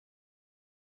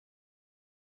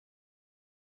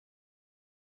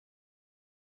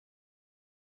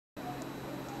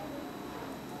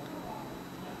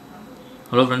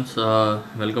Hello friends,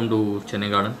 welcome to Chennai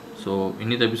Garden. So in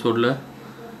this episode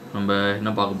நம்ம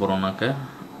என்ன பார்க்க போறோம்னாக்க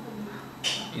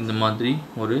இந்த மாதிரி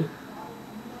ஒரு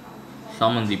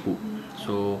சாமந்தி பூ.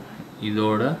 ஸோ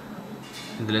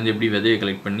இதுலேருந்து எப்படி விதையை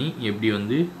கலெக்ட் பண்ணி எப்படி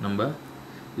வந்து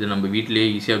இதை நம்ம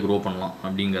வீட்டிலேயே ஈஸியாக க்ரோ பண்ணலாம்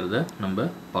அப்படிங்கிறத நம்ம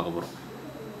பார்க்க போகிறோம்.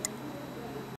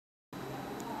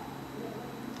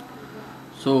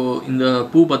 ஸோ இந்த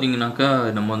பூ பார்த்திங்கனாக்கா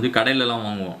நம்ம வந்து கடையிலலாம்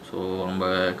வாங்குவோம். ஸோ நம்ம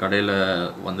கடையில்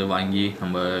வந்து வாங்கி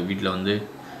நம்ம வீட்டில் வந்து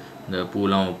இந்த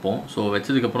பூலாம் வைப்போம். ஸோ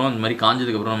வச்சதுக்கப்புறம் இந்த மாதிரி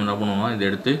காஞ்சதுக்கப்புறம் நம்ம என்ன பண்ணுவோம்னா இதை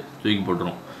எடுத்து தூக்கி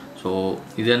போட்டுரும். ஸோ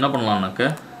இது என்ன பண்ணலாம்னாக்க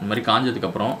இந்த மாதிரி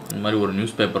காஞ்சதுக்கப்புறம் இந்த மாதிரி ஒரு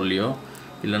நியூஸ் பேப்பர்லேயோ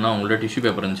இல்லைனா உங்கள்கிட்ட டிஷ்யூ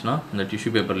பேப்பர் இருந்துச்சுன்னா இந்த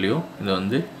டிஷ்யூ பேப்பர்லேயோ இதை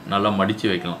வந்து நல்லா மடித்து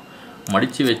வைக்கலாம்.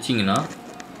 மடித்து வச்சிங்கன்னா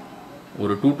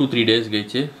ஒரு 2 to 3 days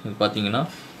கழிச்சு இது பார்த்திங்கன்னா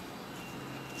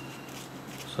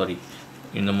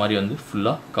இந்த மாதிரி வந்து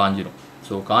ஃபுல்லாக காஞ்சிடும்.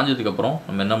 ஸோ காஞ்சதுக்கப்புறம்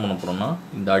நம்ம என்ன பண்ண போகிறோம்னா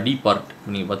இந்த அடி பார்ட்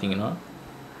நீங்கள் பார்த்தீங்கன்னா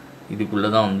இதுக்குள்ளே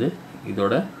தான் வந்து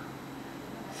இதோட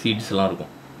சீட்ஸ்லாம்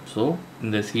இருக்கும். ஸோ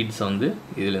இந்த சீட்ஸை வந்து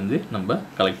இதுலேருந்து நம்ம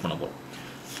கலெக்ட் பண்ண போகிறோம்.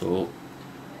 ஸோ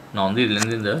நான் வந்து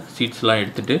இதுலேருந்து இந்த சீட்ஸ்லாம்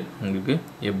எடுத்துகிட்டு உங்களுக்கு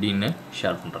எப்படின்னு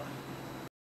ஷேர் பண்ணுறேன்.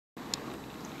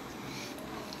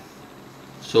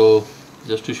 So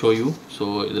just to show you. So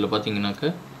இதில்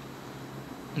பார்த்தீங்கன்னாக்க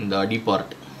இந்த அடி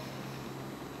பார்ட்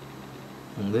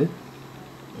வந்து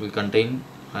will contain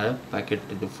a packet.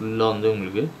 இது ஃபுல்லாக வந்து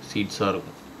உங்களுக்கு சீட்ஸாக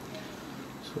இருக்கும்.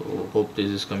 So hope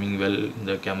this is coming well in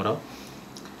the camera.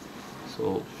 So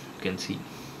you can see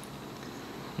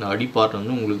இந்த அடி பார்ட்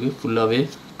வந்து உங்களுக்கு ஃபுல்லாகவே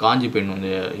காஞ்சி போயிடணும்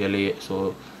இந்த இலையே. ஸோ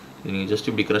இது நீங்கள் ஜஸ்ட்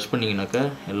இப்படி க்ரஷ் பண்ணிங்கனாக்கா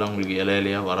எல்லாம் உங்களுக்கு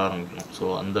இலையாக வர ஆரம்பிக்கணும். ஸோ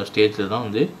அந்த ஸ்டேஜில் தான்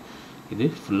வந்து இது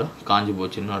ஃபுல்லாக காஞ்சி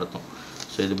போச்சுன்னு அர்த்தம்.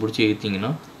 ஸோ இது பிடிச்சி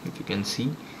எடுத்திங்கன்னா if you can see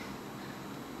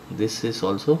this is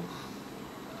also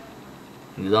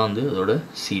இதுதான் வந்து அதோட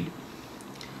சீடு.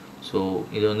 ஸோ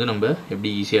இதை வந்து நம்ம எப்படி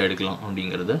ஈஸியாக எடுக்கலாம்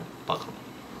அப்படிங்கிறத பார்க்கலாம்.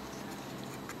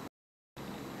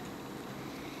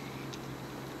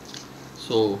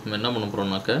 ஸோ நம்ம என்ன பண்ண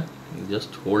போகிறோம்னாக்க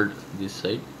just hold this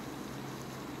side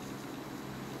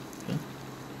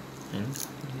and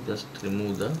just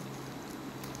remove the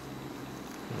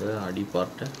அடி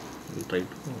பார்ட்டை try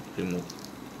to remove.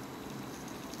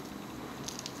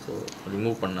 So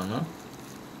remove பண்ணோம்னா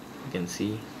you can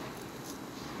see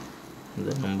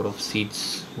the number of seeds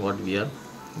what we are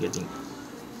getting.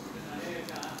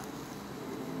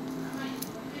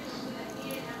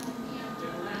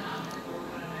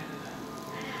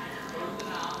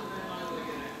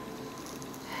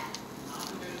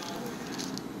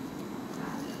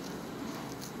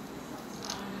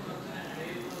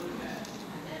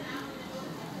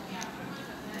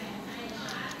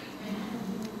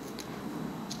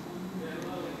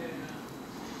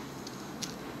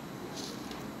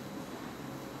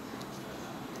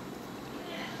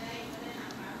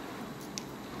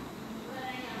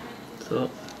 So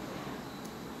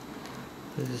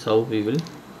this is how we will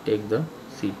take the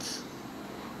seeds.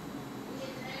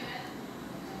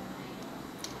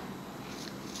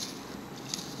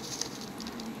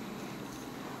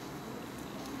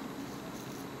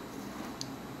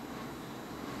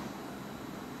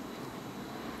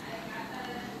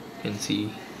 You can see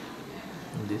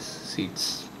these seeds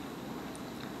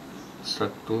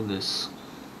stuck to this.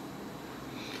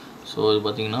 So இது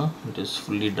பார்த்தீங்கன்னா it is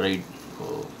fully dried.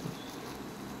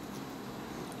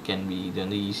 Can be இது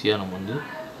வந்து ஈஸியாக நம்ம வந்து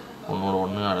ஒன்றோட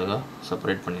ஒன்று அழகாக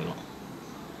செப்பரேட் பண்ணிடலாம்.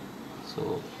 ஸோ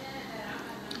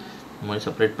இந்த மாதிரி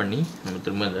செப்பரேட் பண்ணி நம்ம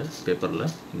திரும்ப இந்த பேப்பரில்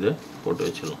இதை போட்டு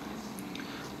வச்சிடலாம்.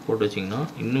 போட்டு வச்சிங்கன்னா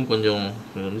இன்னும் கொஞ்சம்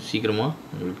இது வந்து சீக்கிரமாக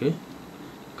உங்களுக்கு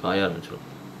காய ஆரம்பிச்சிடும்.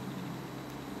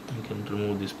 You can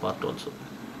remove this part also.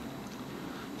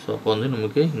 So அப்போ வந்து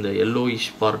நமக்கு இந்த yellowish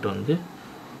பார்ட் வந்து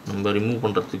நம்ம ரிமூவ்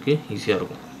பண்ணுறதுக்கு ஈஸியாக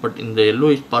இருக்கும். பட் இந்த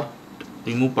yellowish பார்ட்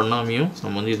ரிமூவ் பண்ணாமையும்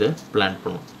நம்ம வந்து இதை பிளான்ட்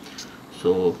பண்ணுவோம்.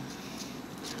 So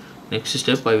next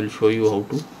step I will show you how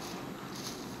to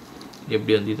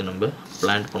எப்படி வந்து இதை நம்ம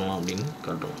பிளான்ட் பண்ணலாம் அப்படின்னு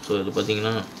காட்டுறோம். ஸோ இது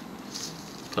பார்த்திங்கன்னா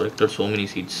collected so many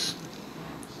seeds.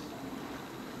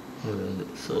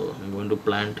 So I'm going to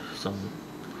plant some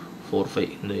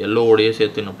 4-5 இந்த எல்லோவோடையே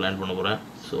சேர்த்து நான் பிளான்ட் பண்ண போகிறேன்.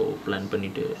 ஸோ பிளான்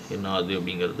பண்ணிவிட்டு என்ன ஆகுது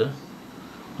அப்படிங்கிறத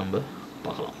நம்ம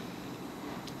பார்க்கலாம்.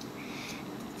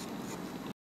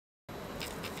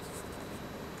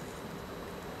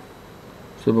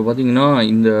 ஸோ இப்போ பார்த்திங்கன்னா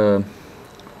இந்த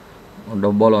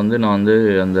டப்பாவில் வந்து நான் வந்து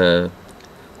அந்த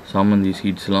சாமந்தி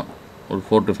சீட்ஸ்லாம் ஒரு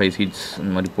 4 to 5 சீட்ஸ்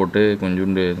இந்த மாதிரி போட்டு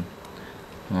கொஞ்சோண்டு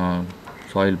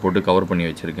சாயில் போட்டு கவர் பண்ணி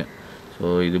வச்சுருக்கேன். ஸோ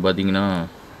இது பார்த்திங்கன்னா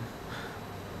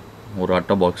ஒரு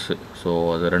அட்டை பாக்ஸு. ஸோ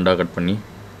அதை 2ஆக கட் பண்ணி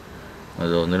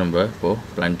அதை வந்து நம்ம இப்போது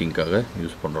பிளான்டிங்காக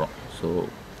யூஸ் பண்ணுறோம். ஸோ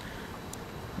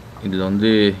இதில்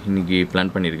வந்து இன்றைக்கி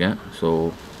பிளான் பண்ணியிருக்கேன். ஸோ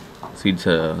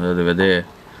சீட்ஸை அதாவது விதையை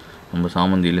நம்ம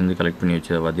சாமந்தியிலேருந்து கலெக்ட் பண்ணி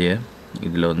வச்ச விதையை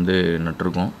இதில் வந்து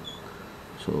நட்டிருக்கோம்.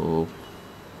 ஸோ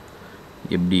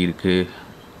எப்படி இருக்குது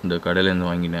இந்த கடையிலேருந்து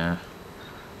வாங்கின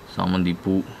சாமந்தி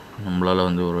பூ நம்மளால்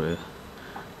வந்து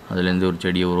அதுலேருந்து ஒரு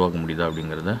செடியை உருவாக்க முடியுதா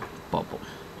அப்படிங்கிறத பார்ப்போம்.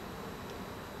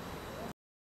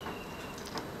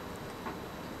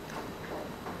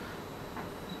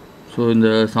 ஸோ இந்த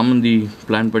சாமந்தி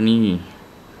பிளான் பண்ணி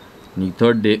இன்றைக்கி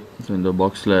 3rd டே. ஸோ இந்த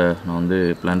பாக்ஸில் நான் வந்து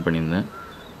பிளான் பண்ணியிருந்தேன்.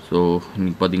 ஸோ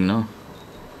இன்றைக்கி பார்த்திங்கன்னா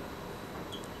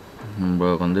நம்ம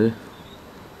வந்து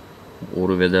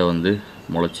ஒரு விதை வந்து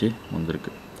முளைச்சி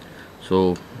வந்திருக்கு. ஸோ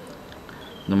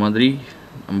இந்த மாதிரி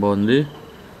நம்ம வந்து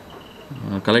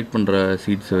கலெக்ட் பண்ணுற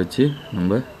சீட்ஸை வச்சு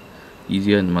நம்ம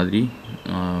ஈஸியாக இந்த மாதிரி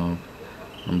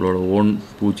நம்மளோட ஓன்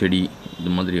பூச்செடி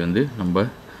இது மாதிரி வந்து நம்ம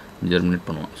ஜெர்மினேட்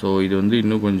பண்ணுவோம். ஸோ இது வந்து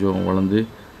இன்னும் கொஞ்சம் வளர்ந்து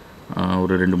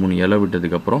ஒரு 2-3 இலை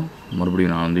விட்டதுக்கப்புறம்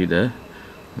மறுபடியும் நான் வந்து இதை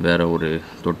வேறு ஒரு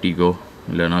தொட்டிக்கோ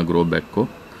இல்லைனா க்ரோ பேக்கோ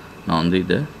நான் வந்து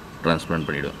இதை ட்ரான்ஸ்பிளான்ட்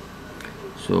பண்ணிவிடுவேன்.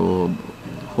 So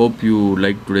hope you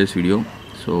like today's video.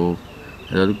 So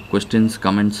ஏதாவது கொஸ்டின்ஸ்,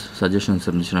 கமெண்ட்ஸ், சஜஷன்ஸ்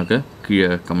இருந்துச்சுனாக்கா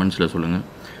கீழே கமெண்ட்ஸில் சொல்லுங்கள்.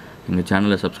 எங்கள்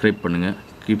சேனலை சப்ஸ்கிரைப் பண்ணுங்கள்.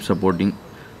 Keep supporting.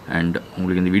 அண்ட்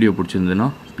உங்களுக்கு இந்த வீடியோ பிடிச்சிருந்ததுன்னா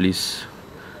please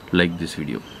like this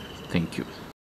video. Thank you.